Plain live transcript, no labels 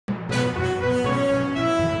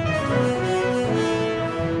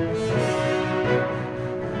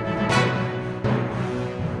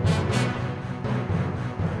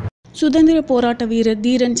சுதந்திர போராட்ட வீரர்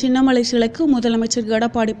தீரன் சின்னமலை சிலைக்கு முதலமைச்சர்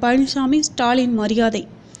எடப்பாடி பழனிசாமி ஸ்டாலின் மரியாதை.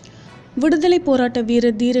 விடுதலை போராட்ட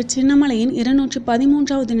வீரர் தீரன் சின்னமலையின்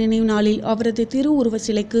 213வது நினைவு நாளில் அவரது திருவுருவ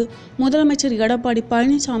சிலைக்கு முதலமைச்சர் எடப்பாடி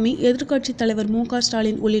பழனிசாமி, எதிர்க்கட்சித் தலைவர் மு.க.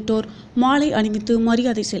 ஸ்டாலின் உள்ளிட்டோர் மாலை அணிவித்து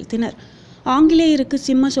மரியாதை செலுத்தினர். ஆங்கிலேயருக்கு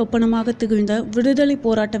சிம்ம சொப்பனமாக திகழ்ந்த விடுதலை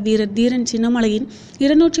போராட்ட வீரர் தீரன் சின்னமலையின்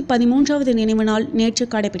 213வது நினைவு நாள் நேற்று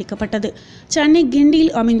கடைபிடிக்கப்பட்டது. சென்னை கிண்டியில்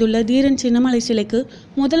அமைந்துள்ள தீரன் சின்னமலை சிலைக்கு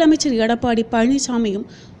முதலமைச்சர் எடப்பாடி பழனிசாமியும்,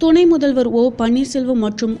 துணை முதல்வர் ஓ. பன்னீர்செல்வம்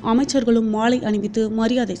மற்றும் அமைச்சர்களும் மாலை அணிவித்து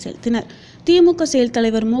மரியாதை செலுத்தினர். திமுக செயல்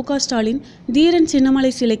தலைவர் மு.க. ஸ்டாலின் தீரன்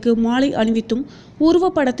சின்னமலை சிலைக்கு மாலை அணிவித்தும்,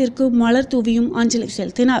 உருவப்படத்திற்கு மலர் தூவியும் அஞ்சலி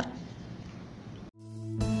செலுத்தினார்.